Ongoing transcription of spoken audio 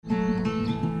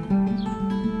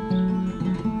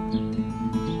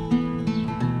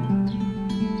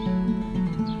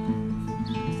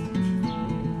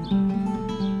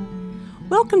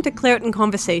Welcome to Claret in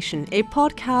Conversation, a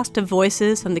podcast of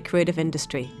voices from the creative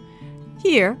industry.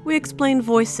 Here, we explain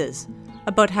voices,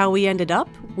 about how we ended up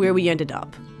where we ended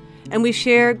up. And we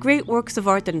share great works of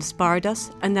art that inspired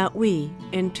us and that we,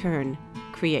 in turn,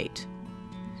 create.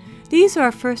 These are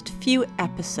our first few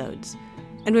episodes,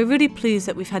 and we're really pleased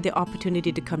that we've had the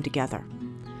opportunity to come together.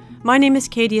 My name is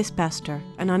Katie Asbester,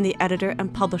 and I'm the editor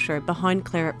and publisher behind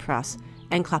Claret Press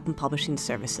and Clapham Publishing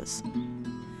Services.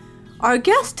 Our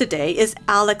guest today is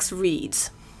Alex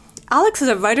Reeds. Alex is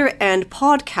a writer and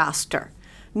podcaster,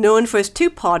 known for his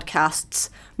two podcasts,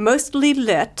 Mostly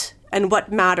Lit and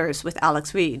What Matters with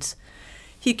Alex Reeds.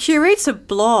 He curates a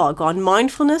blog on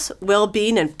mindfulness,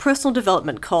 well-being, and personal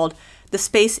development called The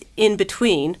Space in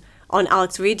Between on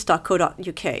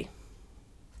alexreeds.co.uk.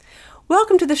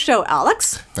 Welcome to the show,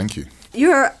 Alex. Thank you.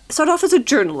 You started off as a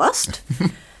journalist.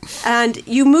 And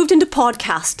you moved into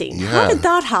podcasting. Yeah. How did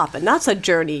that happen? That's a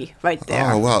journey right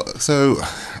there. Oh, well, so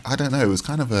I don't know. It was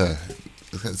kind of a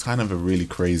really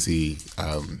crazy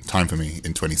time for me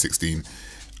in 2016.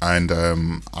 And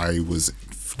I was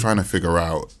trying to figure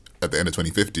out at the end of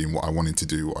 2015 what I wanted to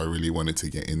do, what I really wanted to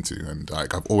get into. And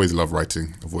I've always loved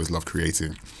writing. I've always loved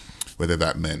creating, whether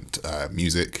that meant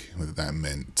music, whether that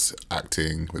meant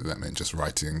acting, whether that meant just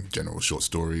writing general short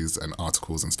stories and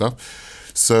articles and stuff.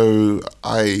 So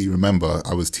I remember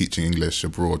I was teaching English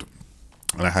abroad,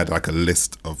 and I had I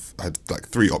had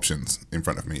three options in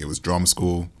front of me. It was drama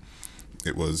school,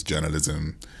 it was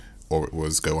journalism, or it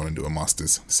was go on and do a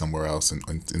master's somewhere else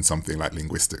in something like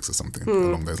linguistics or something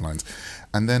along those lines.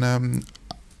 And then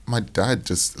my dad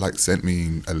just sent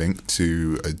me a link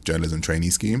to a journalism trainee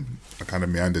scheme. I kind of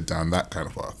meandered down that kind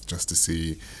of path just to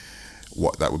see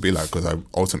what that would be like, because I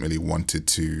ultimately wanted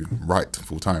to write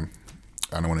full time.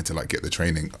 And I wanted to get the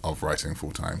training of writing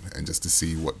full time and just to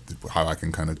see how I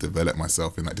can kind of develop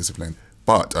myself in that discipline.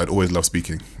 But I'd always loved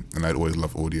speaking and I'd always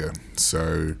loved audio.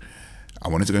 So I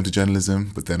wanted to go into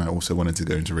journalism, but then I also wanted to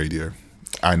go into radio.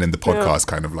 And then the podcast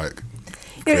kind of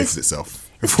created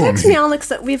itself. It strikes me, Alex,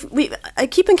 that I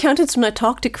keep encountering when I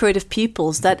talk to creative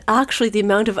peoples that actually the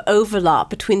amount of overlap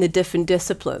between the different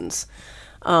disciplines,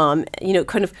 kind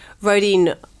of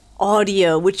writing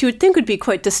audio, which you would think would be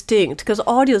quite distinct, because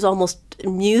audio is almost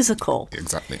musical.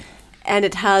 Exactly. And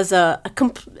it has a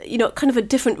kind of a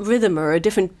different rhythm or a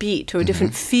different beat or a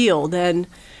different feel than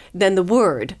the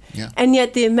word. Yeah. And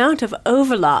yet the amount of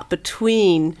overlap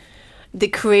between the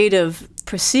creative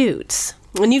pursuits,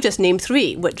 and you've just named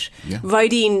three, which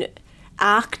writing,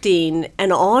 acting,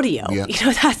 and audio,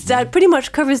 that pretty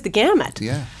much covers the gamut.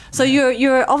 Yeah. So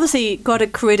you're obviously got a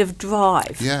creative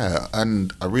drive. Yeah,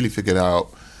 and I really figured out,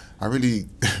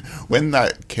 when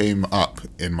that came up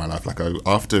in my life,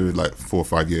 after 4 or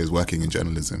 5 years working in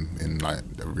journalism in a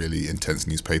really intense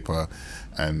newspaper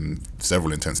and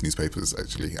several intense newspapers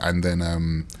actually, and then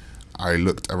I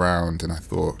looked around and I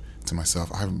thought to myself,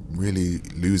 I'm really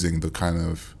losing the kind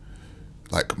of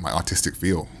my artistic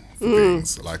feel for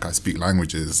things. I speak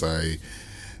languages, I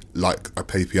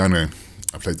play piano,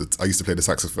 I used to play the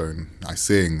saxophone, I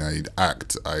sing, I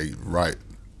act, I write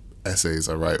essays,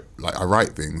 I write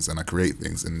things and I create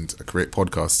things and I create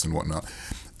podcasts and whatnot.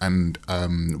 And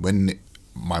when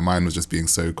my mind was just being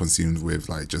so consumed with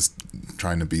just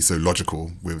trying to be so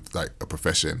logical with a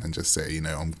profession and just say,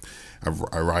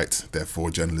 I write, therefore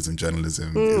journalism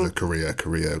is a career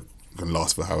can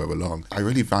last for however long. I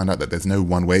really found out that there's no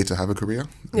one way to have a career.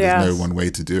 There's no one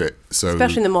way to do it. So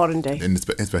especially in the modern day.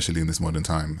 Especially in this modern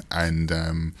time. And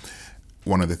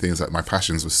one of the things that my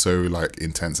passions were so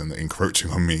intense and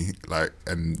encroaching on me,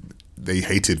 and they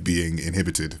hated being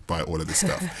inhibited by all of this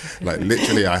stuff.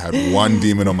 Literally, I had one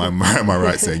demon on my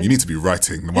right saying, "You need to be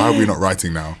writing. Why are we not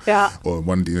writing now?" Yeah. Or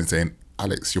one demon saying,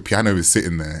 "Alex, your piano is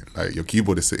sitting there. Your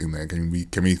keyboard is sitting there. Can we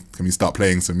start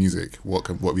playing some music? What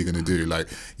are we gonna do?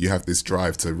 You have this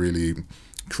drive to really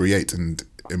create and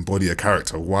embody a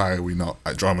character. Why are we not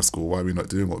at drama school? Why are we not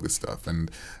doing all this stuff?"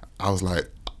 And I was like,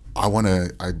 there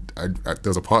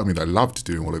was a part of me that loved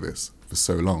doing all of this for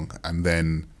so long, and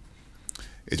then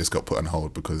it just got put on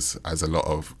hold because, as a lot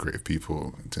of creative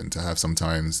people tend to have,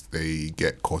 sometimes they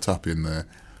get caught up in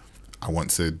I'll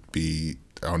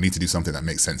need to do something that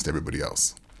makes sense to everybody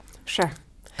else. Sure.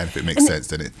 And if it makes sense,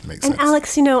 then it makes sense. And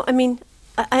Alex, you're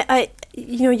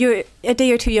a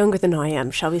day or two younger than I am,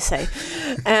 shall we say?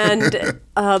 And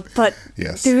but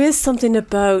yes. There is something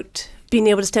about being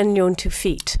able to stand on your own 2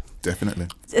 feet. Definitely.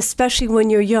 Especially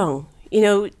when you're young,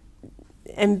 and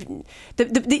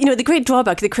the great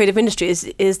drawback of the creative industry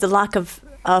is the lack of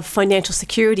financial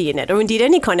security in it, or indeed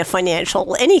any kind of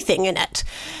anything in it.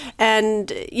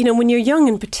 And, when you're young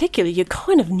in particular, you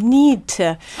kind of need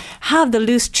to have the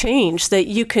loose change that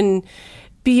you can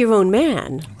be your own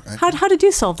man. How did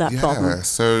you solve that problem? Yeah,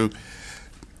 so,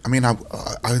 I mean,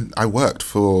 I worked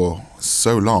for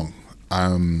so long.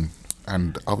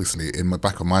 And obviously, in the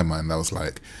back of my mind, I was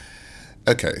like,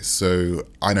 okay, so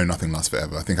I know nothing lasts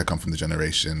forever. I think I come from the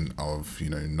generation of,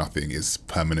 nothing is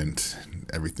permanent.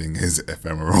 Everything is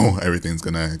ephemeral. Everything's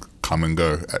going to come and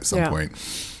go at some point.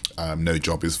 No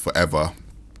job is forever.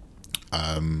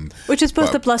 Which is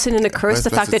both a blessing and a curse, the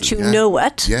fact that you know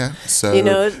it. Yeah, so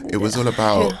it was all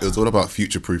about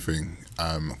future-proofing,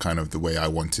 kind of the way I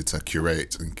wanted to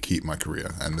curate and keep my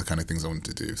career and the kind of things I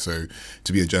wanted to do. So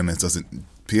to be a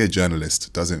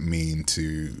journalist doesn't mean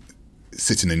to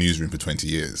sit in a newsroom for 20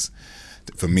 years.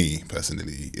 For me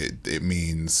personally, it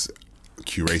means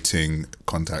curating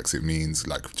contacts. It means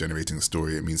like generating a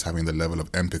story. It means having the level of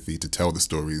empathy to tell the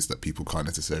stories that people can't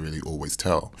necessarily always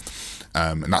tell.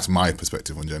 And that's my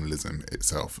perspective on journalism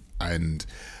itself. And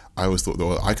I always thought,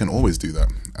 well, I can always do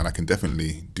that. And I can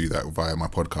definitely do that via my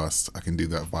podcast. I can do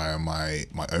that via my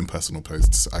own personal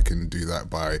posts. I can do that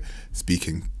by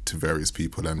speaking to various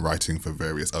people and writing for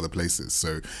various other places.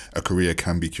 So a career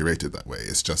can be curated that way.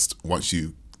 It's just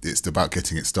it's about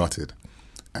getting it started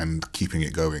and keeping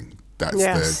it going.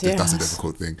 That's a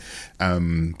difficult thing.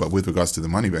 But with regards to the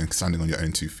money and standing on your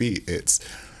own 2 feet, it's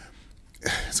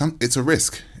a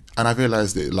risk. And I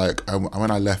realized that, like,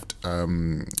 when I left,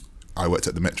 I worked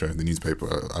at the Metro, the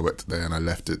newspaper. I worked there and I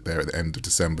left it there at the end of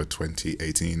December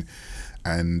 2018.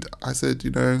 And I said,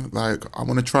 I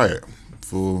want to try it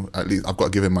for at least, I've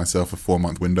got given myself a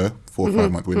 4-month window, 4 or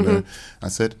 5 month window. I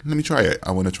said, let me try it.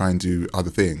 I want to try and do other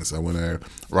things. I want to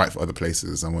write for other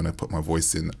places. I want to put my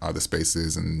voice in other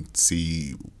spaces and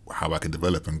see how I can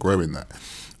develop and grow in that.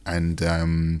 And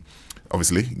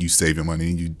obviously, you save your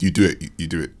money. You do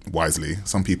it wisely.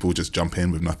 Some people just jump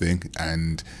in with nothing,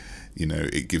 and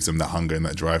it gives them that hunger and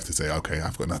that drive to say, okay,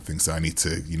 I've got nothing, so I need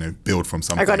to build from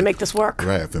something. I got to make this work.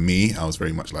 Right. For me, I was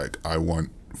very much like, I want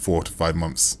 4 to 5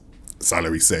 months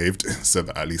salary saved, so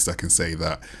that at least I can say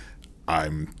that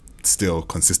I'm still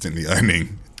consistently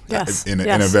earning. In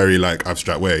a very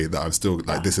abstract way, that I'm still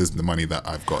this is the money that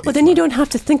I've got. Well, then you don't have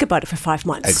to think about it for 5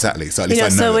 months. Exactly. So at least I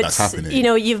know that's happening.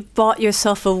 You've bought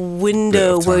yourself a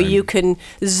window where you can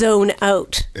zone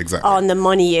out on the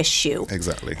money issue.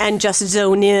 Exactly. And just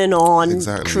zone in on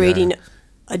creating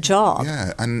a job.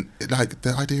 Yeah, and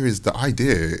the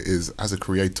idea is as a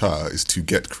creator is to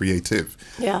get creative.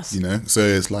 Yes. So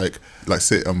it's like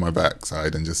sit on my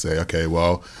backside and just say, okay,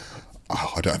 well,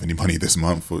 I don't have any money this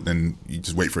month, then you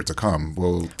just wait for it to come.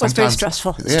 Well, it's very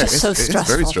stressful. It's so stressful. It's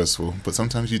very stressful. But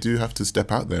sometimes you do have to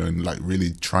step out there and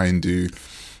really try and do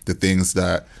the things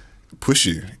that push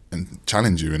you and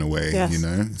challenge you in a way,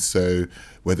 So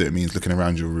whether it means looking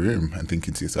around your room and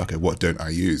thinking to yourself, okay, what don't I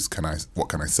use? What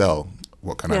can I sell?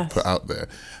 What can I put out there?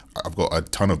 I've got a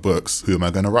ton of books. Who am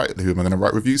I going to write? Who am I going to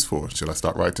write reviews for? Should I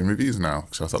start writing reviews now?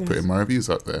 Should I start putting my reviews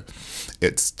out there?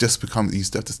 It's just become, you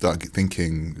have to start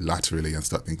thinking laterally and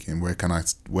start thinking, where can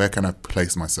I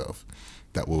place myself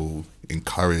that will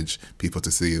encourage people to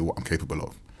see what I'm capable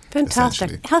of?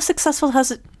 Fantastic. How successful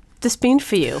has this been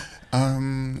for you?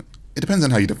 It depends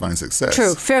on how you define success.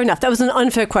 True, fair enough. That was an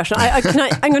unfair question.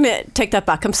 I'm going to take that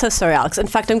back. I'm so sorry, Alex. In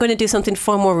fact, I'm going to do something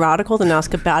far more radical than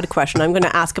ask a bad question. I'm going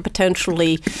to ask a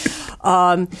potentially,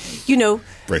 Bracing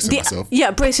myself.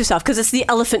 Yeah, brace yourself, because it's the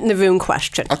elephant in the room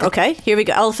question. Okay, here we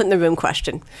go. Elephant in the room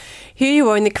question. Here you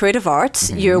are in the creative arts.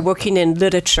 Mm-hmm. You're working in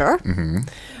literature. Mm-hmm.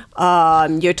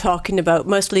 You're talking about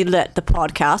Mostly Lit, the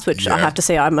podcast, which I have to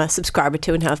say I'm a subscriber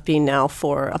to and have been now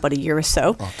for about a year or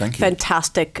so. Oh, thank you.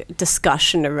 Fantastic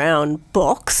discussion around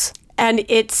books. And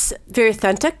it's very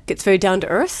authentic. It's very down to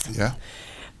earth. Yeah.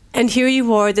 And here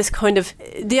you are, this kind of,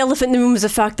 the elephant in the room is the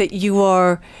fact that you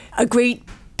are a great,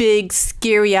 big,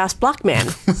 scary-ass black man.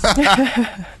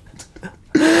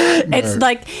 It's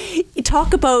like,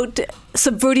 talk about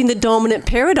subverting the dominant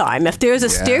paradigm. If there's a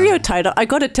stereotype, I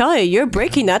got to tell you, you're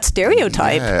breaking that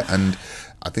stereotype. Yeah, and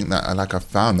I think that, I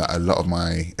found that a lot of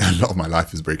my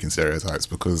life is breaking stereotypes,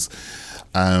 because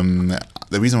the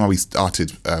reason why we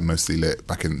started Mostly Lit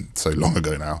back in so long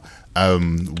ago now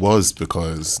was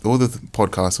because all the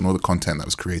podcasts and all the content that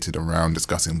was created around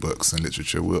discussing books and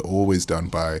literature were always done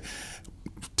by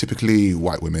typically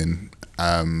white women.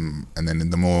 And then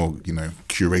in the more,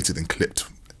 curated and clipped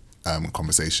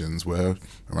conversations were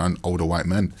around older white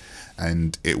men.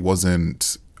 And it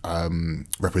wasn't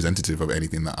representative of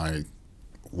anything that I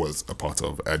was a part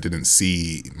of. I didn't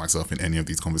see myself in any of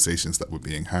these conversations that were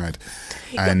being had.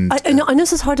 And I know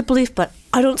this is hard to believe, but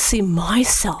I don't see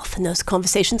myself in those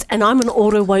conversations. And I'm an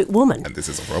older white woman. And this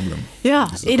is a problem. Yeah.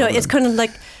 It's kind of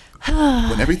like...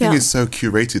 when everything is so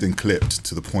curated and clipped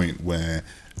to the point where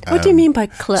What do you mean by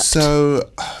clipped? So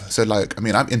like, I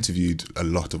mean, I've interviewed a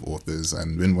lot of authors,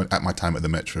 and at my time at the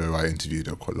Metro, I interviewed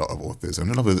quite a lot of authors, and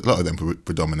a lot of them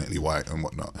predominantly white and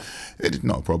whatnot. It's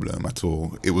not a problem at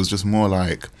all. It was just more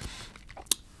like,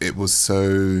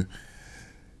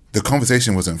 the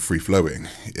conversation wasn't free flowing.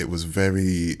 It was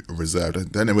very reserved. I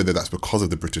don't know whether that's because of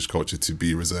the British culture to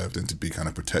be reserved and to be kind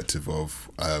of protective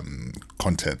of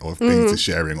content or things to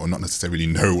sharing, or not necessarily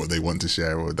know what they want to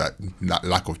share, or that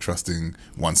lack of trusting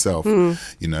oneself,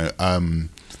 you know.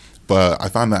 But I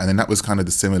found that, and then that was kind of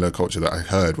the similar culture that I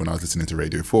heard when I was listening to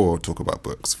Radio 4 talk about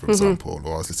books, for example,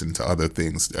 or I was listening to other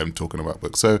things talking about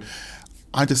books. So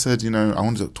I just said, you know, I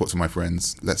want to talk to my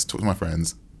friends. Let's talk to my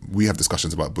friends. We have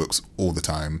discussions about books all the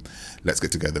time. Let's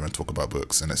get together and talk about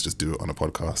books, and let's just do it on a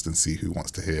podcast and see who wants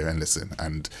to hear and listen.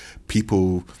 And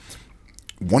people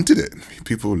wanted it.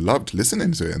 People loved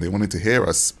listening to it, and they wanted to hear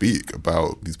us speak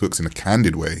about these books in a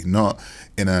candid way, not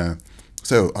in a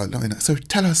so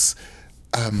tell us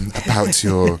about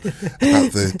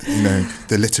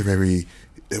the literary.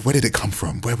 Where did it come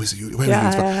from? Where was you? Where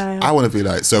was it from? Yeah. I want to be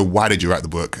like, so why did you write the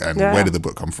book, and where did the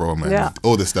book come from, and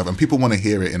all this stuff. And people want to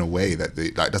hear it in a way that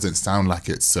doesn't sound like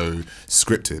it's so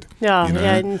scripted. Yeah, you know?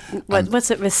 And what's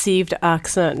it, received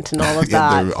accent and all of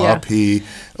that? The RP,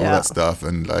 all that stuff,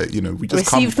 and like, you know, we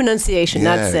just received pronunciation.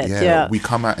 That's it. Yeah, we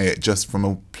come at it just from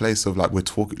a place of like, we're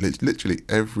talking literally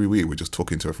every week. We're just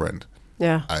talking to a friend.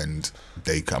 Yeah. And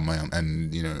they come out,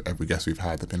 and, you know, every guest we've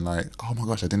had, they've been like, oh my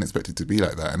gosh, I didn't expect it to be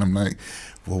like that. And I'm like,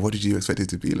 well, what did you expect it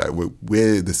to be like?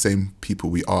 We're the same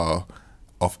people we are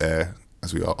off air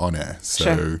as we are on air.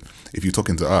 So if you're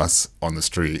talking to us on the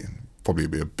street, probably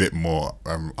be a bit more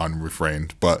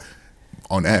unrefrained. But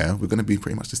on air, we're going to be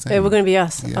pretty much the same. Yeah, we're going to be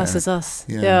us. Yeah. Us is us.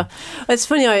 Yeah. It's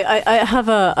funny, I have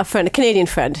a friend, a Canadian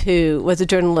friend, who was a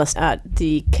journalist at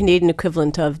the Canadian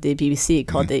equivalent of the BBC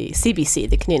called the CBC,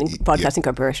 the Canadian Broadcasting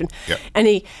Corporation. Yeah. And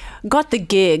he got the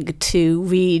gig to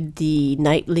read the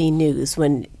nightly news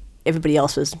when everybody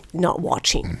else was not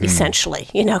watching, essentially,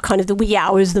 you know, kind of the wee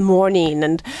hours of the morning.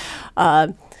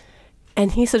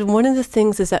 And he said, one of the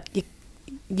things is that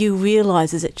you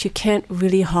realize is that you can't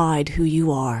really hide who you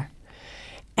are.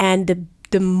 And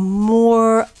the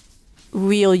more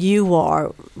real you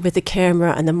are with the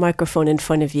camera and the microphone in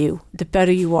front of you, the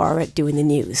better you are at doing the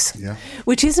news. Yeah.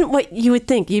 Which isn't what you would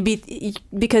think.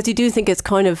 Because you do think it's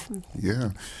kind of...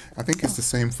 Yeah. I think it's the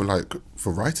same for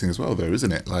writing as well, though,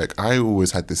 isn't it? Like, I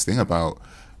always had this thing about...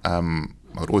 I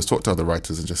would always talk to other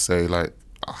writers and just say, like,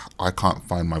 I can't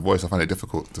find my voice. I find it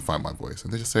difficult to find my voice.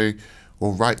 And they just say,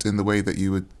 well, write in the way that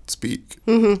you would speak.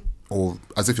 Or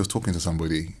as if you're talking to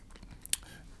somebody.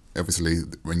 Obviously,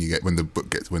 when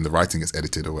the writing gets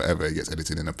edited or whatever, it gets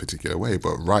edited in a particular way.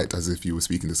 But write as if you were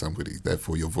speaking to somebody.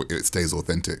 Therefore, your voice, it stays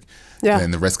authentic. Yeah.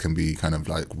 And the rest can be kind of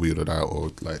like wheeled out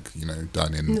or like, you know,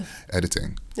 done in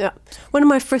editing. Yeah. One of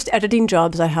my first editing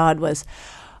jobs I had was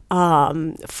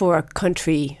for a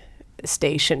country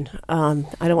station. I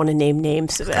don't want to name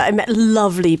names. I met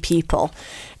lovely people,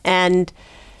 and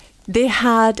they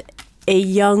had a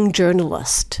young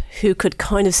journalist who could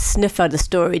kind of sniff out a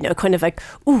story, you know, kind of like,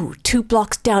 ooh, 2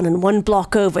 blocks down and 1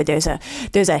 block over, there's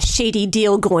a shady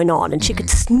deal going on, and she could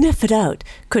sniff it out,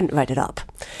 couldn't write it up.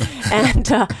 And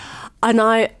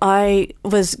I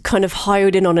was kind of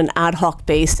hired in on an ad hoc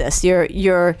basis.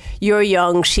 You're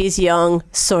young, she's young,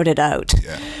 sort it out.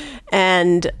 Yeah.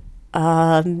 And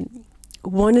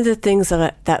one of the things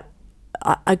that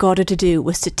I got her to do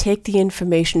was to take the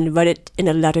information and write it in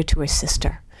a letter to her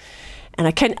sister. And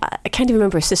I can't even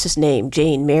remember her sister's name,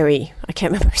 Jane, Mary, I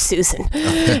can't remember Susan.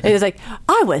 And it was like,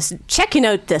 I was checking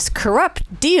out this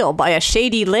corrupt deal by a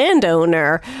shady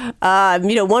landowner,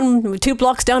 2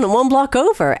 blocks down and 1 block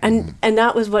over. And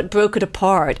that was what broke it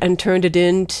apart and turned it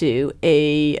into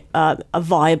a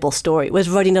viable story, was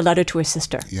writing a letter to her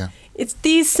sister. Yeah. It's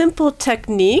these simple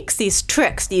techniques, these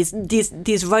tricks,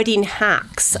 these writing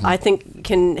hacks, I think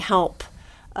can help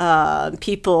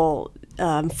people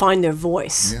find their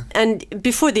voice. Yeah. And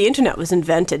before the internet was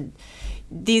invented,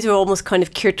 these are almost kind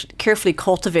of carefully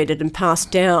cultivated and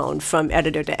passed down from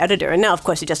editor to editor. And now, of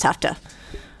course, you just have to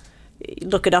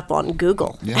look it up on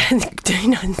Google, and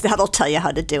that'll tell you how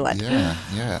to do it.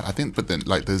 Yeah. I think, but then,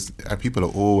 like, people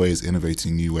are always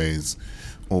innovating new ways,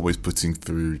 always putting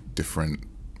through different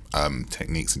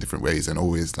techniques in different ways, and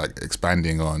always like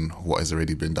expanding on what has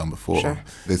already been done before. Sure.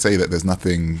 They say that there's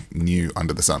nothing new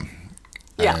under the sun.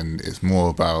 Yeah. And it's more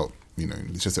about, you know,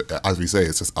 it's just, as we say,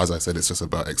 it's just, as I said, it's just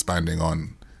about expanding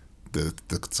on the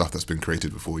stuff that's been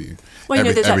created before you. Well,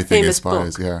 there's that famous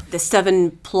book, The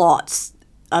 7 Plots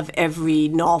of every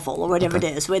novel or whatever it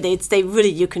is, where they really,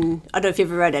 you can, I don't know if you've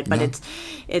ever read it, but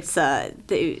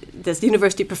this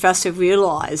university professor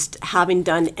realized, having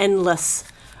done endless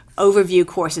overview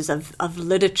courses of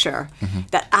literature,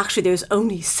 that actually there's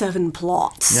only 7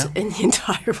 plots in the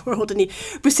entire world, and he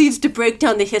proceeds to break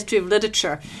down the history of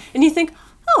literature, and you think,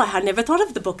 oh, I had never thought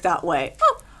of the book that way.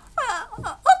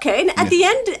 Okay, and at the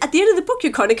end of the book,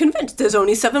 you're kind of convinced there's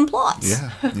only 7 plots.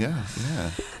 Yeah.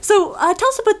 So tell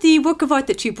us about the work of art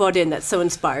that you brought in that so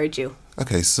inspired you.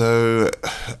 Okay, so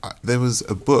there was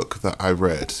a book that I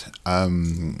read,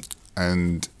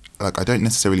 and like I don't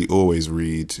necessarily always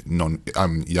read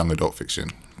young adult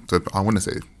fiction. So I want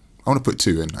to put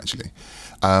 2 in actually.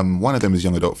 One of them is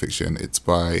young adult fiction. It's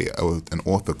by an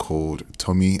author called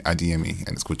Tomi Adeyemi,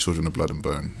 and it's called Children of Blood and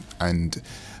Bone. And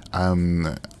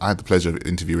I had the pleasure of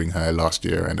interviewing her last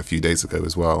year and a few days ago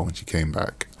as well when she came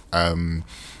back.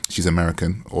 She's an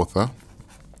American author,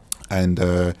 and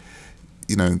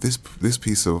this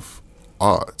piece of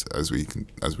art, as we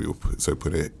will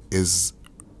put it, is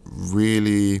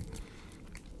really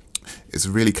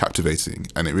captivating,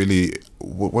 and it really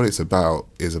what it's about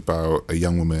is about a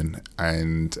young woman,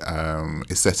 and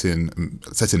it's set in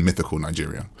mythical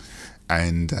Nigeria,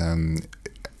 and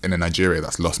in a Nigeria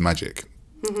that's lost magic.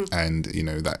 And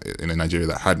that in a Nigeria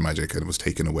that had magic and was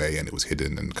taken away and it was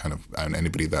hidden, and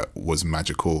anybody that was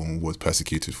magical was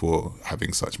persecuted for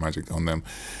having such magic on them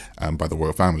by the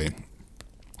royal family.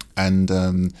 And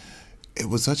it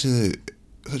was such a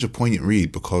poignant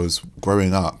read, because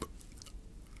growing up,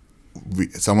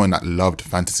 someone that loved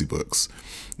fantasy books,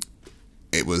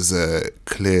 it was a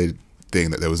clear thing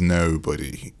that there was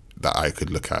nobody that I could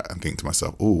look at and think to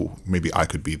myself, oh, maybe I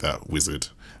could be that wizard,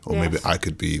 or maybe I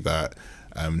could be that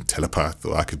telepath,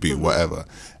 or I could be whatever.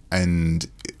 And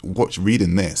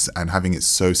reading this and having it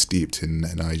so steeped in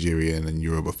Nigerian and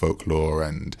Yoruba folklore,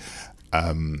 and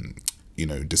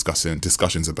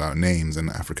discussions about names and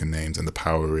African names and the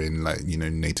power in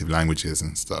native languages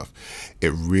and stuff,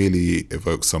 it really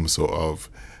evokes some sort of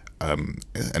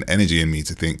an energy in me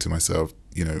to think to myself,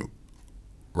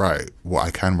 what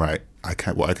I can write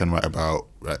about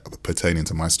pertaining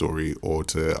to my story or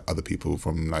to other people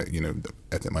from the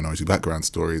ethnic minority background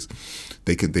stories,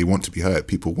 they want to be heard.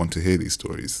 People want to hear these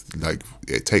stories. Like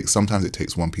sometimes it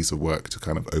takes one piece of work to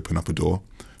kind of open up a door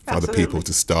for other people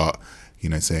to start,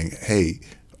 saying, hey,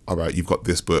 all right, you've got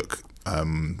this book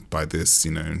by this,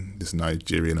 this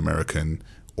Nigerian American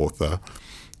author.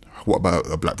 What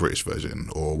about a Black British version,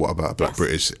 or what about a Black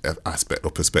British aspect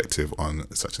or perspective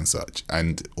on such and such?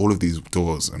 And all of these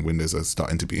doors and windows are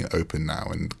starting to be open now,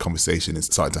 and conversation is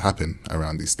starting to happen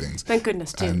around these things. Thank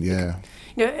goodness, too. And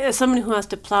as someone who has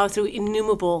to plow through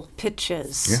innumerable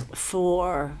pitches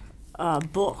for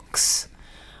books,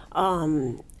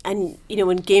 and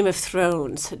when Game of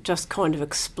Thrones had just kind of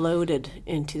exploded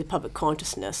into the public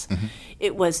consciousness,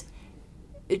 it was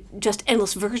just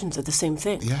endless versions of the same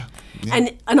thing.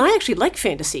 And I actually like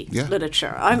fantasy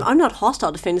literature. I'm not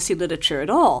hostile to fantasy literature at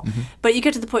all. But you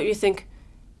get to the point where you think,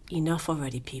 enough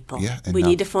already, people. We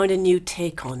need to find a new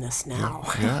take on this now.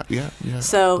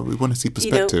 So but we want to see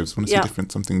perspectives. We want to see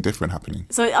something different happening.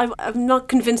 So I'm not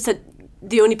convinced that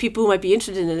the only people who might be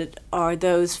interested in it are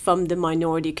those from the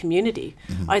minority community.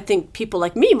 I think people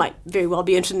like me might very well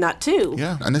be interested in that too.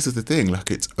 And this is the thing,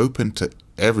 it's open to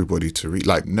everybody to read.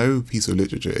 No piece of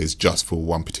literature is just for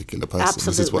one particular person.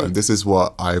 Absolutely. This is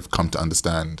what I've come to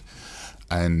understand.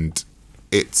 And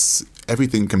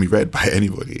everything can be read by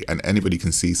anybody, and anybody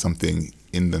can see something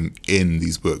in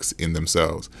these books in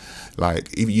themselves.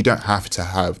 You don't have to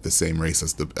have the same race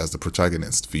as the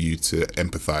protagonist for you to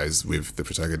empathize with the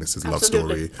protagonist's love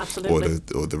story or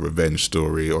the revenge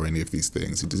story or any of these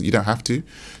things. You don't have to.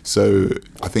 So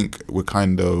I think I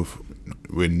don't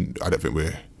think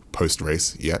we're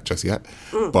post-race just yet,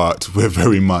 but we're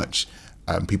very much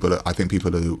people are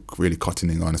really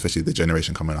cottoning on, especially the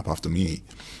generation coming up after me.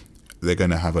 They're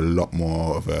going to have a lot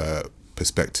more of a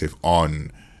perspective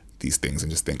on these things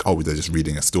and just think, oh, they're just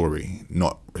reading a story,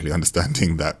 not really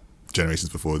understanding that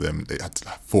generations before them, they had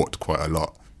fought quite a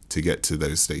lot to get to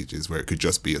those stages where it could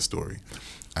just be a story.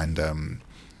 And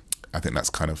I think that's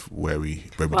kind of where we do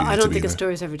need to be. I don't think a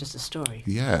story is ever just a story.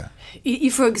 Yeah.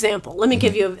 For example, let me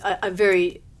give you a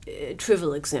very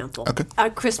trivial example. Okay.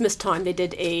 At Christmas time, they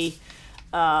did a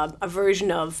version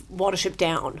of Watership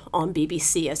Down on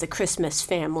BBC as a Christmas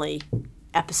family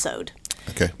episode.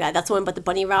 Okay. Yeah, that's the one about the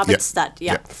bunny rabbits. And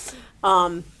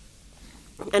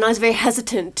I was very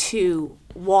hesitant to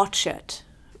watch it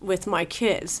with my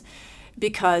kids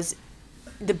because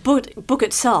the book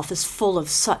itself is full of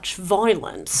such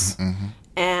violence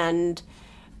and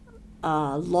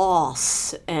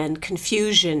loss and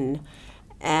confusion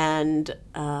and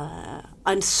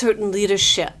uncertain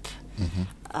leadership.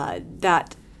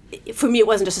 That, for me, it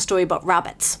wasn't just a story about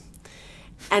rabbits.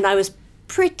 And I was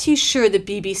pretty sure the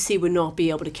BBC would not be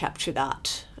able to capture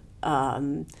that,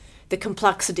 the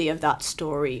complexity of that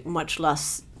story, much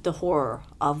less the horror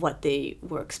of what they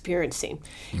were experiencing.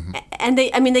 And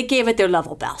they gave it their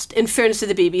level best. In fairness to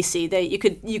the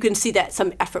BBC, you can see that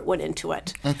some effort went into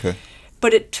it. Okay.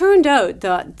 But it turned out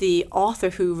that the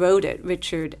author who wrote it,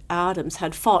 Richard Adams,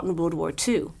 had fought in World War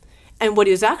II. And what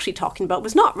he was actually talking about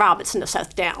was not rabbits in the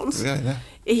South Downs. Yeah.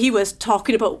 He was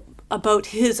talking about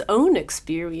his own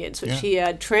experience, which he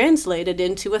had translated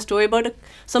into a story about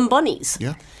some bunnies.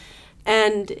 Yeah.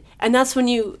 And that's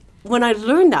when I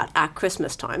learned that at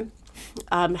Christmas time,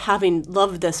 having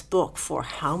loved this book for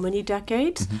how many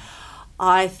decades,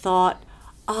 I thought,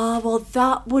 well,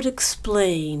 that would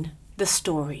explain the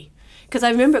story. Because I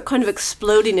remember it kind of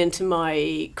exploding into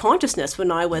my consciousness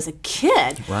when I was a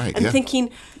kid. Right, and thinking,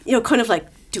 kind of like,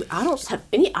 have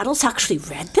any adults actually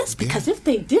read this? Because if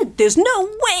they did, there's no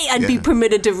way I'd be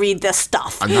permitted to read this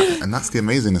stuff. And that's the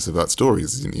amazingness about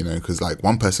stories, because like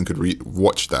one person could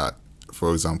watch that,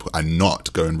 for example, and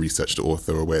not go and research the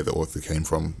author or where the author came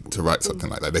from to write something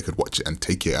like that. They could watch it and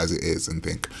take it as it is and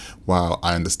think, wow,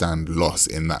 I understand loss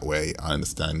in that way. I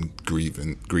understand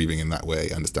grieving in that way.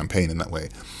 I understand pain in that way.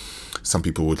 Some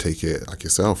people will take it like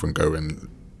yourself and go and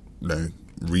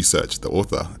research the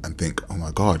author and think, oh my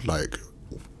God, like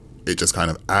it just kind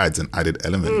of adds an added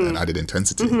element and added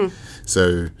intensity.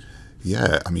 So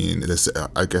yeah, I mean,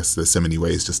 I guess there's so many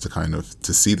ways just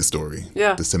to see the story.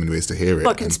 Yeah. There's so many ways to hear it.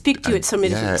 Well, it can speak to it so many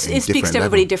different. It speaks to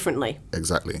everybody differently.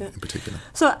 Exactly, in particular.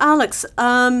 So Alex,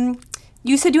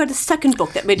 you said you had a second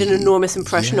book that made an enormous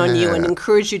impression on you and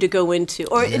encouraged you to go into,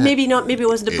 or maybe not, maybe it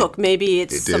wasn't a book, maybe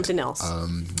it's something else.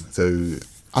 So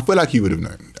I feel like you would have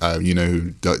known. You know who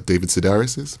David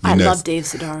Sedaris is? I love Dave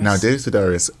Sedaris. Now, David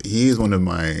Sedaris, he is one of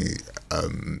my...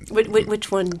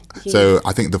 Which one? So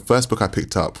I think the first book I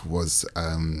picked up was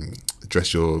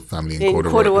Dress Your Family in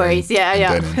Corduroys.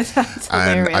 Yeah.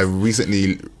 And I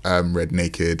recently read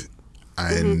Naked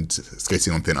and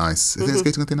Skating on Thin Ice. Is it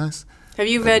Skating on Thin Ice? Have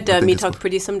you read Me Talk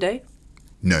Pretty Someday?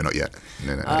 No, not yet.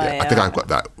 No, not yet. I think I've got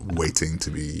that waiting to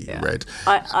be read.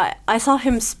 I saw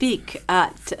him speak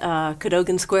at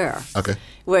Cadogan Square. Okay.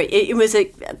 Where it was a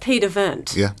paid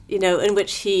event. Yeah. In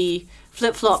which he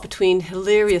flip-flopped between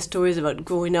hilarious stories about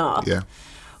growing up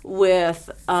with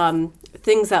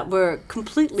things that were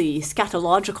completely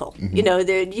scatological.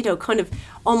 They're kind of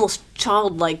almost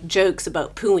childlike jokes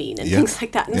about pooing and things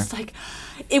like that. And it's like,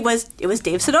 it was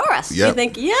Dave Sedaris. You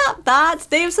think, that's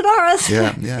Dave Sedaris.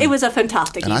 Yeah. It was a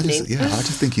fantastic evening. I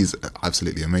just think he's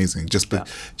absolutely amazing. Just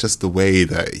the way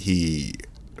that he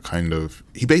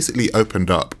basically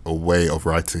opened up a way of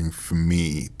writing for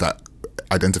me that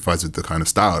identifies with the kind of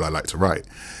style I like to write.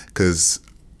 Because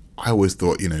I always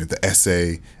thought, the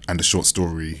essay and the short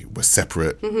story were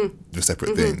separate,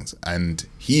 things. And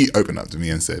he opened up to me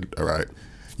and said, all right,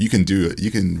 you can do it.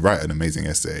 You can write an amazing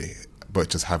essay, but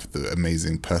just have the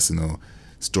amazing personal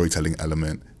storytelling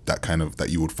element that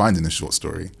you would find in a short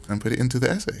story and put it into the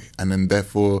essay. And then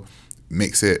therefore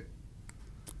makes it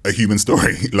a human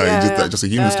story, just a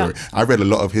human story. I read a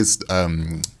lot of his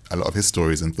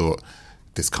stories and thought,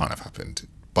 this can't have happened,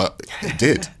 but it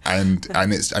did, and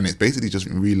it's basically just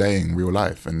relaying real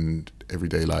life and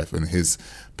everyday life and his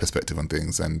perspective on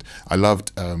things. And I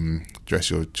loved Dress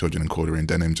Your Children in Corduroy and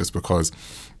Denim just because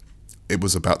it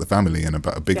was about the family and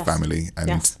about a big family,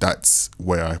 and that's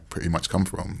where I pretty much come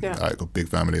from. Like a big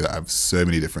family that have so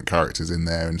many different characters in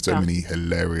there and so many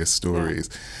hilarious stories,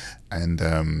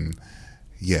 and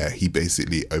he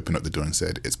basically opened up the door and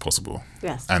said it's possible.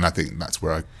 Yes, and I think that's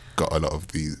where I got a lot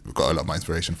of my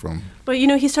inspiration from. But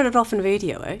he started off in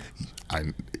radio, eh?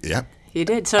 Yeah. He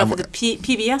did. So for the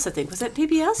PBS, I think. Was that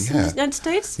PBS in the United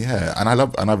States? Yeah, and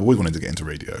I've always wanted to get into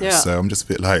radio. Yeah. So I'm just a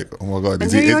bit like, oh my God,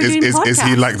 is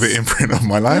he like the imprint of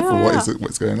my life, or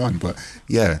what's going on? But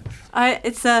yeah.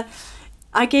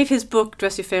 I gave his book,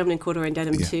 Dress Your Family in Corduroy and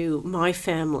Denim, to my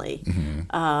family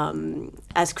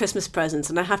as Christmas presents.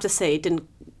 And I have to say,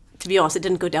 to be honest, it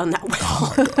didn't go down that well.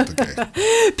 Oh my God,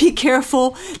 okay. Be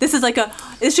careful. This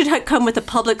should come with a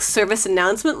public service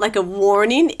announcement, like a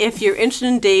warning. If you're interested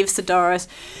in Dave Sedaris,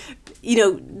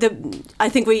 I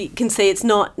think we can say it's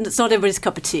not everybody's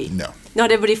cup of tea. No.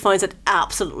 Not everybody finds it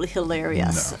absolutely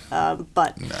hilarious. No.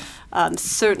 But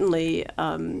certainly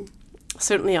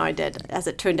I did. As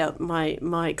it turned out,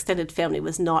 my extended family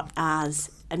was not as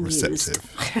amused.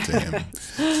 Receptive to him.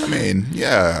 I mean,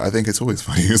 I think it's always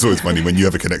funny. It's always funny when you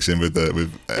have a connection with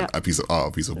a piece of art,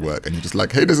 a piece of work, and you're just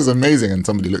like, hey, this is amazing, and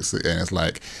somebody looks at it and it's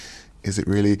like, is it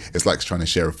really? It's like trying to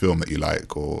share a film that you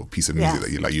like or a piece of music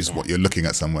that you like. You're looking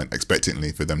at someone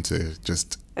expectantly for them to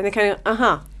just... And they kind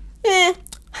of, eh.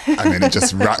 And then it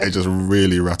just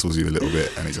really rattles you a little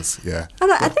bit, and it just, yeah.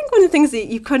 And I think one of the things that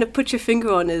you kind of put your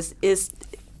finger on is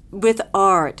with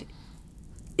art,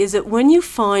 is that when you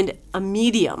find a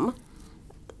medium,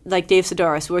 like Dave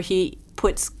Sedaris, where he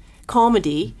puts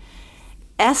comedy,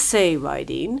 essay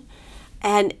writing,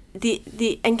 and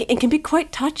and it can be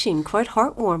quite touching, quite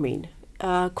heartwarming,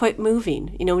 quite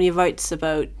moving. You know, when he writes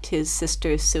about his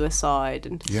sister's suicide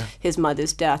and his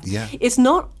mother's death, it's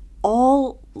not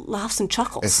all laughs and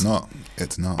chuckles. It's not.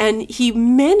 And he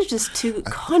manages to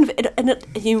kind of,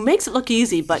 he makes it look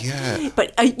easy, but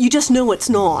you just know it's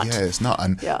not. Yeah, it's not.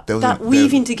 And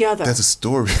weaving together. There's a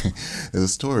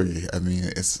story. I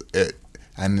mean,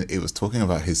 and it was talking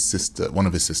about his sister, one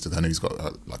of his sisters. I know he's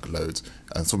got like loads.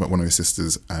 It's talking about one of his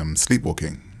sisters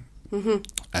sleepwalking. Mm-hmm.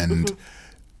 And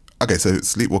okay, so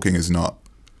sleepwalking is not.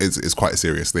 It's quite a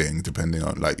serious thing. Depending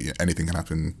on anything can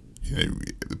happen. You know,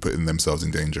 putting themselves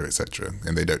in danger, etc.,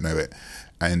 and they don't know it.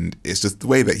 And it's just the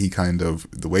way that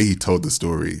the way he told the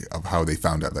story of how they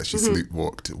found out that she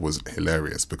sleepwalked was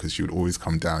hilarious, because she would always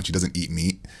come down. She doesn't eat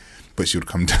meat, but she would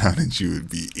come down and she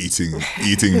would be eating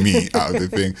meat out of the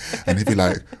thing. And he'd be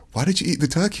like, "Why did you eat the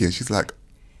turkey?" And she's like,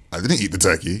 "I didn't eat the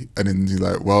turkey." And then he's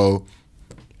like, "Well,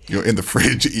 you're in the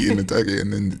fridge eating the turkey,"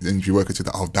 and then she worked into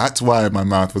that. "Oh, that's why my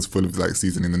mouth was full of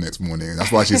seasoning the next morning.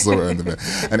 That's why she saw it in the bed."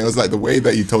 And it was like the way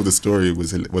that he told the story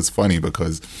was funny,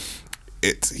 because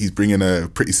he's bringing a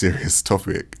pretty serious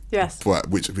topic. Yes. But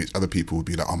which other people would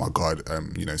be like, "Oh my God,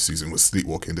 Susan was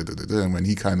sleepwalking." And when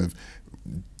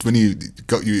he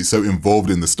got you so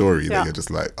involved in the story that you're just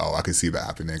like, "Oh, I can see that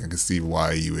happening. I can see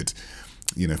why you would,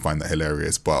 find that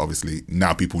hilarious." But obviously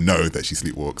now people know that she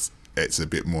sleepwalks. It's a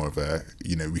bit more of a,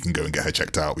 we can go and get her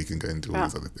checked out. We can go and do all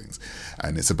these other things.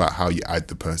 And it's about how you add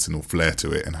the personal flair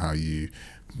to it and how you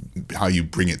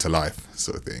bring it to life,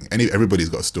 sort of thing. And everybody's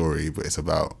got a story, but it's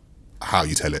about how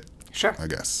you tell it. Sure. I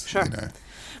guess. Sure.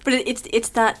 But it's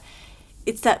that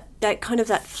kind of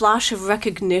that flash of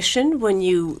recognition when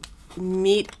you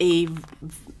meet a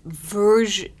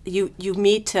version, you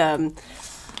meet a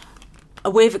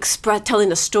way of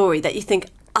telling a story that you think,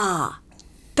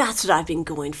 that's what I've been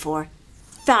going for.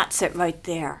 That's it right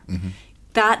there. Mm-hmm.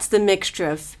 That's the mixture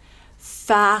of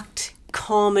fact,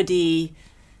 comedy,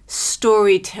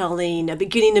 storytelling, a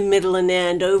beginning, a middle, and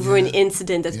end over an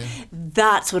incident.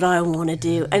 That's what I want to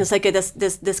do. And it's like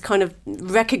this kind of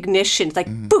recognition. It's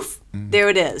like, poof, there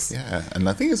it is. Yeah, and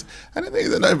I think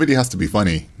that everybody has to be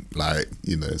funny. Like,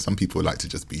 some people like to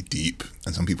just be deep,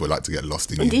 and some people like to get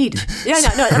lost in it. Indeed. Yeah,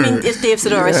 no, I mean, it's Dave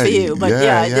Sedaris for you, but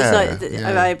it's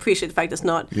not. I appreciate the fact it's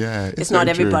not. Yeah, it's not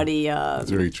everybody. It's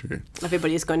very true.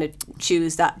 Everybody is going to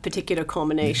choose that particular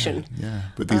combination. Yeah.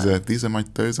 But those are my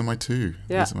two.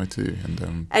 Yeah. Those are my two,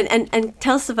 and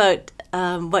tell us about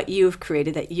what you've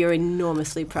created that you're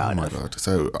enormously proud of. Oh my God!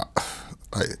 So,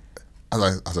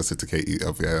 as I said to Katie, I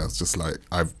was just like,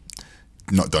 I've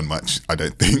not done much, I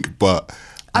don't think, but.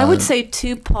 I would say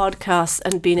 2 podcasts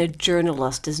and being a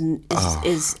journalist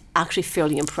is actually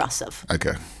fairly impressive.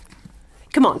 Okay.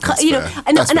 Come on,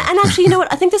 and actually, you know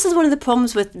what? I think this is one of the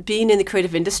problems with being in the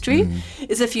creative industry.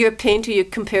 Is if you're a painter, you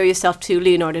compare yourself to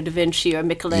Leonardo da Vinci or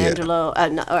Michelangelo,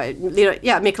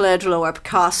 Michelangelo or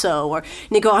Picasso, and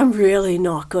you go, "I'm really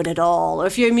not good at all." Or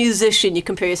if you're a musician, you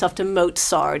compare yourself to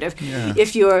Mozart. Or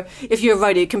if you're a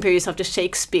writer, you compare yourself to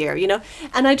Shakespeare.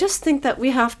 And I just think that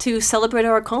we have to celebrate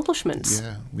our accomplishments.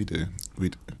 Yeah, we do.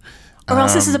 Or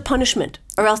else this is a punishment.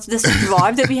 Or else this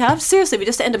drive that we have, seriously, we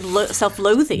just end up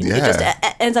self-loathing. Yeah. It just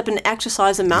ends up in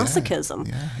exercise and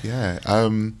masochism. Yeah.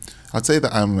 I'd say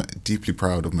that I'm deeply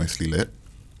proud of Mostly Lit.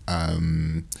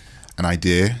 An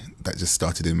idea that just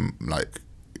started in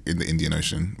the Indian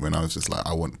Ocean, when I was just like,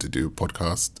 I want to do a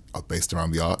podcast based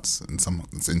around the arts in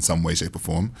some way, shape or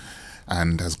form,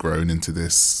 and has grown into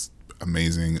this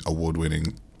amazing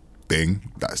award-winning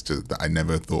thing that I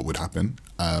never thought would happen.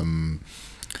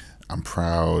 I'm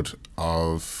proud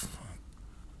of,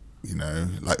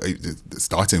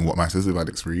 starting What Matters with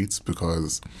Alex Reeds,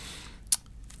 because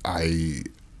I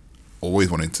always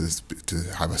wanted to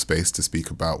have a space to speak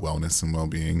about wellness and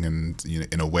well-being, and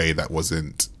in a way that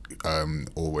wasn't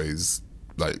always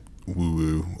like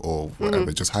woo-woo or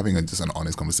whatever. Just having an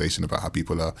honest conversation about how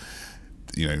people are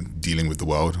dealing with the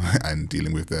world and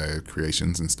dealing with their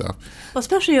creations and stuff. Well,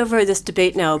 especially over this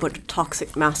debate now about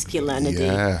toxic masculinity.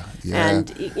 Yeah.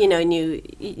 And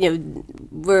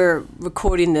we're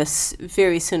recording this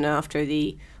very soon after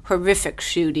the horrific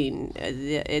shooting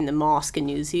in the mosque in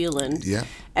New Zealand. Yeah.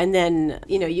 And then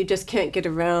you just can't get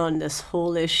around this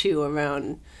whole issue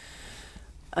around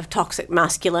toxic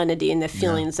masculinity and the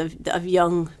feelings of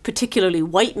young, particularly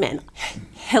white men,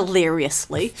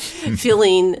 hilariously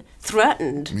feeling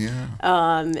threatened. Yeah.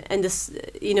 And this,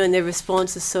 and their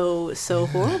response is so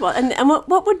horrible. And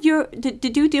what would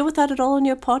did you deal with that at all in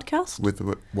your podcast? With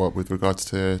what? With regards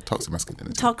to toxic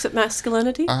masculinity? Toxic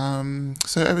masculinity?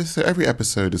 So every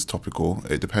episode is topical.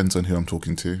 It depends on who I'm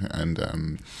talking to,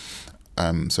 and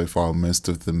so far most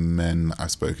of the men I've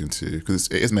spoken to, because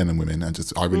it is men and women, and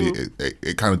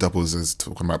it kind of doubles as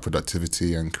talking about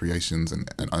productivity and creations and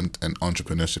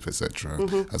entrepreneurship,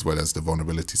 etc., as well as the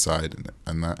vulnerability side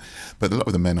and that. But a lot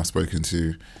of the men I've spoken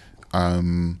to,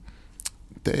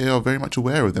 they are very much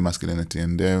aware of their masculinity,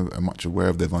 and they're much aware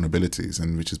of their vulnerabilities,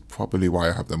 and which is probably why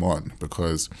I have them on,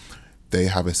 because they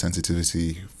have a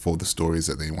sensitivity for the stories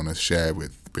that they want to share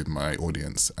with my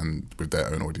audience and with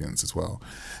their own audience as well.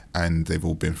 And they've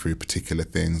all been through particular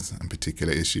things and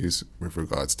particular issues with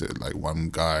regards to, like,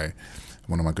 one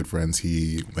of my good friends,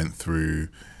 he went through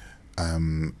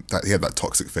that he had that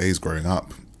toxic phase growing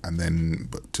up, and then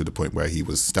but to the point where he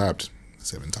was stabbed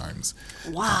 7 times.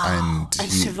 Wow!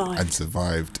 And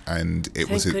survived, and it Thank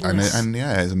was his, goodness. and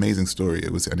yeah, it's an amazing story.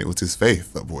 It was his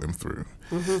faith that brought him through.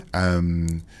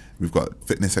 We've got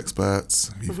fitness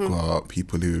experts. We've got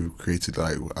people who created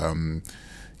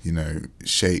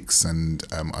shakes and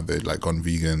other, like, gone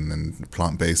vegan and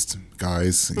plant-based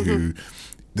guys who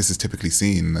this is typically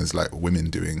seen as like women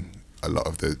doing a lot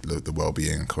of the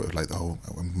well-being, like the whole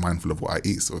I'm mindful of what I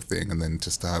eat sort of thing, and then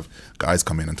just to have guys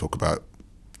come in and talk about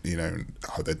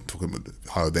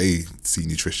how they see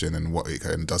nutrition and what it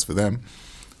kind of does for them.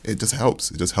 It just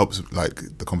helps. It just helps,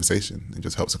 like, the conversation. It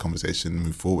just helps the conversation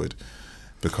move forward,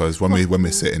 because when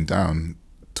we're sitting down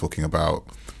talking about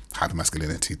toxic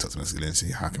masculinity,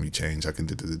 how can we change? How can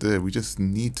we just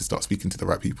need to start speaking to the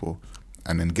right people,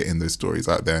 and then getting those stories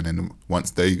out there. And then once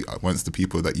the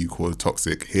people that you call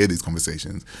toxic hear these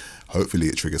conversations, hopefully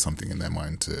it triggers something in their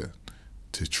mind to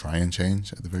try and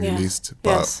change at the very least.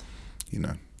 But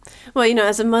well,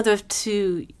 as a mother of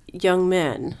 2 young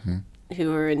men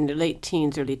who are in their late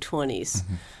teens, early 20s,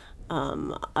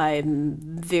 I'm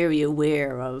very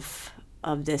aware of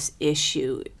this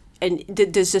issue. And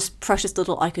there's just precious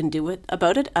little I can do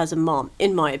about it as a mom,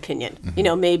 in my opinion.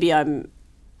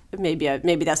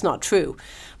 Maybe that's not true,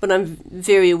 but I'm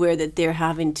very aware that they're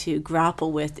having to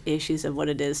grapple with issues of what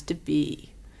it is to be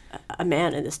a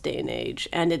man in this day and age,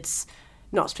 and it's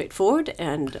not straightforward,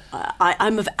 and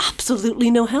I'm of absolutely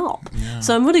no help. Yeah.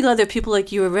 So I'm really glad there are people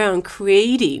like you around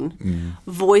creating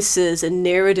voices and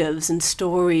narratives and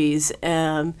stories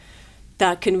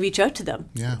that can reach out to them,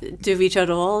 to reach out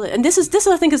to all. And this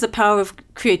I think is the power of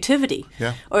creativity,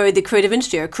 or the creative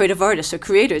industry, or creative artists or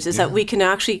creators, is that we can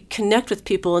actually connect with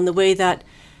people in the way that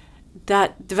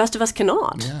the rest of us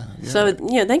cannot. So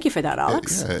thank you for that,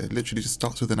 Alex. It literally just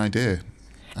starts with an idea.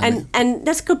 And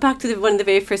let's go back to one of the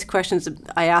very first questions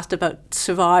I asked about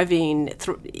surviving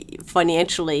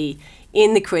financially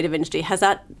in the creative industry. Has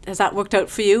that worked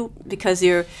out for you? Because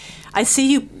I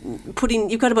see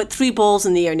you've got about 3 balls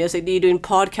in the air. You're doing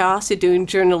podcasts, you're doing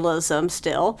journalism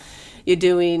still,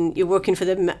 you're working for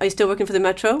are you still working for the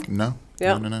Metro? No.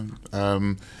 Yeah. No.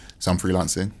 So I'm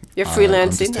freelancing. You're freelancing.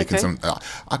 I'm just taking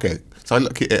okay. So I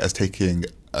look at it as taking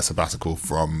a sabbatical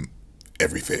from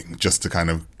everything, just to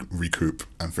kind of recoup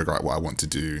and figure out what I want to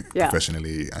do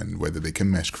professionally, and whether they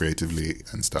can mesh creatively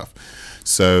and stuff.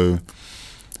 So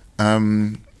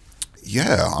I'm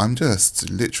just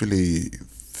literally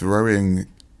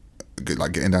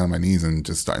getting down on my knees and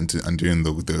just starting to and doing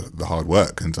the hard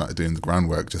work and doing the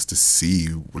groundwork, just to see,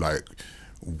 like,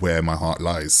 where my heart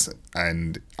lies.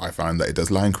 And I find that it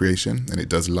does lie in creation, and it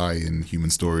does lie in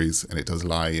human stories, and it does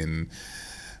lie in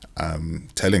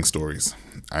telling stories.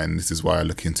 And this is why I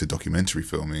look into documentary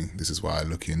filming. This is why I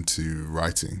look into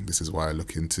writing. This is why I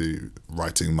look into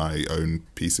writing my own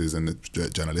pieces and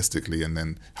journalistically, and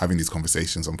then having these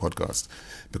conversations on podcasts,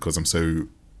 because I'm so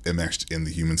enmeshed in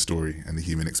the human story and the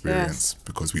human experience,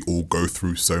 because we all go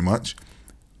through so much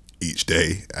each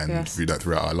day and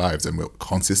throughout our lives, and we're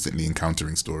consistently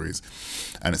encountering stories.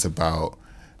 And it's about,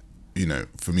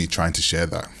 for me, trying to share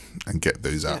that and get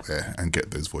those out there, and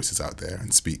get those voices out there,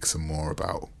 and speak some more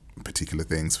about particular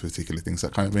things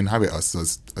that kind of inhabit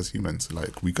us as humans.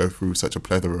 Like, we go through such a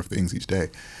plethora of things each day.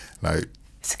 Like,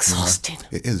 it's exhausting.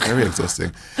 It is very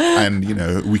exhausting. And,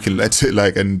 we can let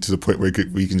it, and to the point where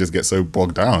we can just get so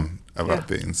bogged down about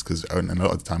things, because a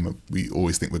lot of the time we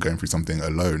always think we're going through something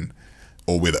alone,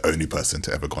 or we're the only person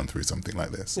to ever gone through something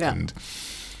like this. And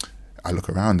I look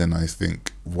around and I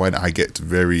think, when I get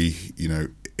very,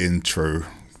 intro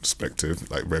perspective,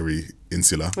 like very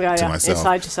insular to myself.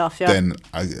 Inside yourself, then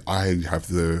I have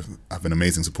an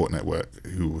amazing support network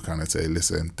who will kind of say,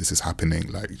 listen, this is happening,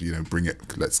 like, bring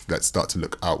it, let's start to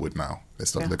look outward now.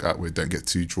 Let's start to look outward. Don't get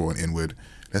too drawn inward.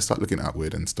 Let's start looking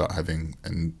outward and start having,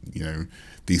 and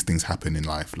these things happen in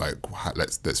life. Like,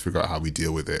 let's figure out how we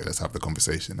deal with it. Let's have the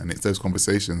conversation. And it's those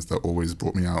conversations that always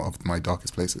brought me out of my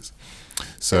darkest places.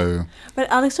 So, but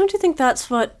Alex, don't you think that's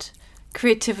what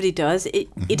creativity does?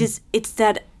 It's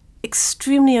that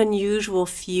extremely unusual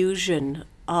fusion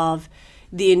of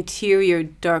the interior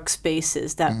dark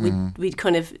spaces that we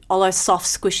kind of, all our soft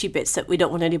squishy bits that we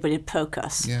don't want anybody to poke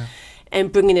us,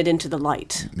 and bringing it into the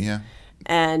light.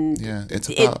 And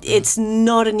it's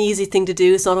not an easy thing to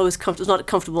do. It's not always it's not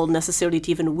comfortable necessarily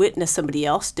to even witness somebody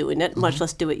else doing it, much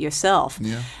less do it yourself.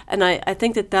 And I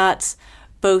think that's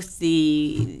both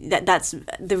that's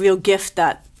the real gift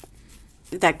that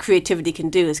creativity can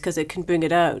do, is because it can bring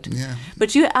it out.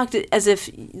 But you act as if,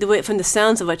 the way, from the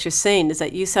sounds of what you're saying, is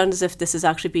that you sound as if this is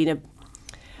actually being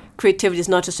creativity is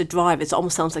not just a drive. It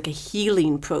almost sounds like a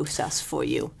healing process for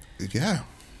you. It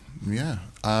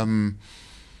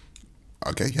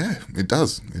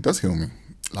does. It does heal me.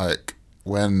 Like,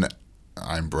 when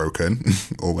I'm broken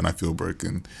or when I feel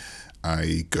broken,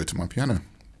 I go to my piano.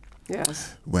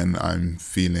 Yes. When I'm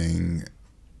feeling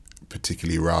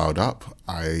particularly riled up,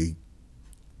 I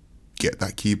get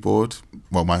that keyboard,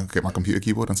 get my computer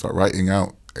keyboard and start writing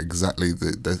out exactly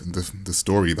the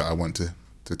story that I want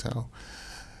to tell.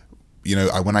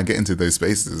 When I get into those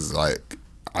spaces, like,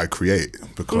 I create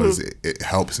because it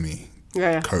helps me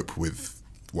cope with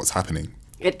what's happening.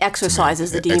 It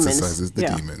exercises the demons. It exercises the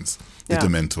demons, the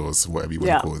dementors, whatever you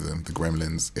want to call them, the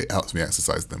gremlins. It helps me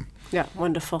exercise them. Yeah,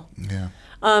 wonderful. Yeah.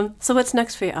 So what's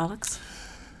next for you, Alex?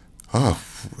 Oh,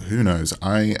 who knows?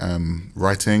 I am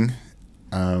writing.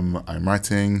 I'm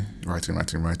writing.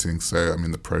 So I'm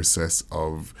in the process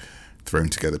of throwing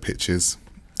together pictures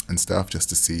and stuff just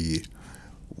to see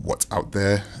what's out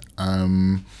there.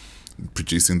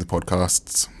 Producing the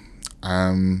podcasts.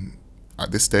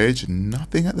 At this stage,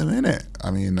 nothing at the minute. I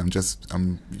mean, I'm just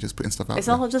putting stuff out. It's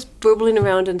all just bubbling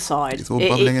around inside. It's all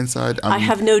bubbling inside. I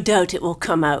have no doubt it will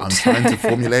come out. I'm trying to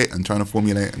formulate and trying to put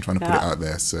it out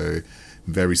there. So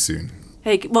very soon.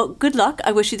 Hey, well, good luck.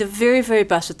 I wish you the very, very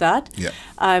best with that. Yeah.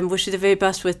 I wish you the very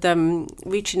best with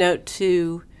reaching out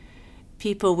to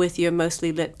people with your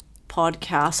Mostly Lit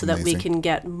podcast so that we can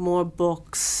get more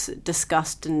books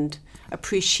discussed and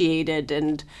appreciated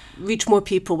and reach more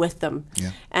people with them.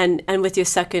 Yeah. And with your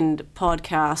second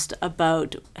podcast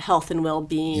about health and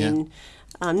well-being,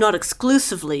 not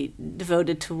exclusively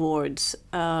devoted towards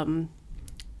young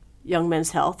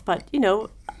men's health, but,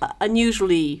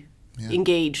 unusually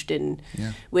engaged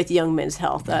with young men's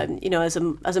health. As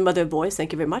a mother of boys,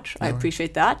 thank you very much. I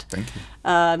appreciate that. Thank you.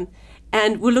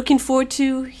 And we're looking forward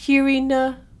to hearing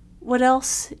what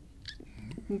else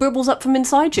burbles up from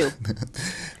inside you.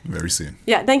 Very soon.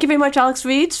 Yeah, thank you very much, Alex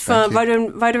Reeds, from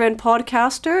writer and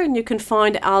podcaster. And you can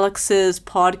find Alex's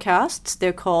podcasts.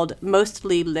 They're called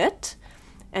Mostly Lit,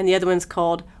 and the other one's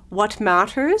called What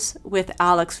Matters with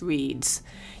Alex Reeds.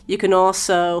 You can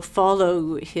also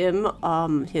follow him,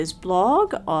 his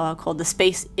blog called The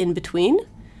Space in Between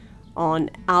on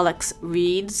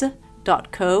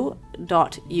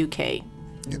alexreeds.co.uk.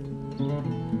 Yep.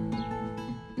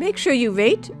 Make sure you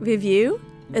rate, review,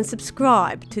 and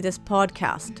subscribe to this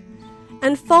podcast.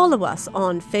 And follow us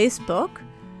on Facebook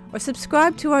or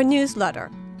subscribe to our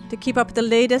newsletter to keep up with the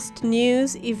latest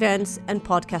news, events, and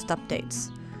podcast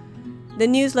updates. The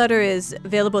newsletter is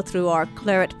available through our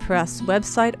Claret Press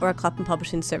website or our Clapham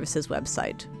Publishing Services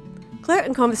website. Claret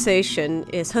in Conversation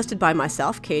is hosted by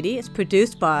myself, Katie. It's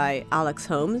produced by Alex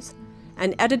Holmes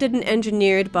and edited and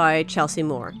engineered by Chelsea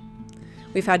Moore.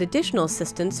 We've had additional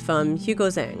assistance from Hugo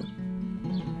Zhang.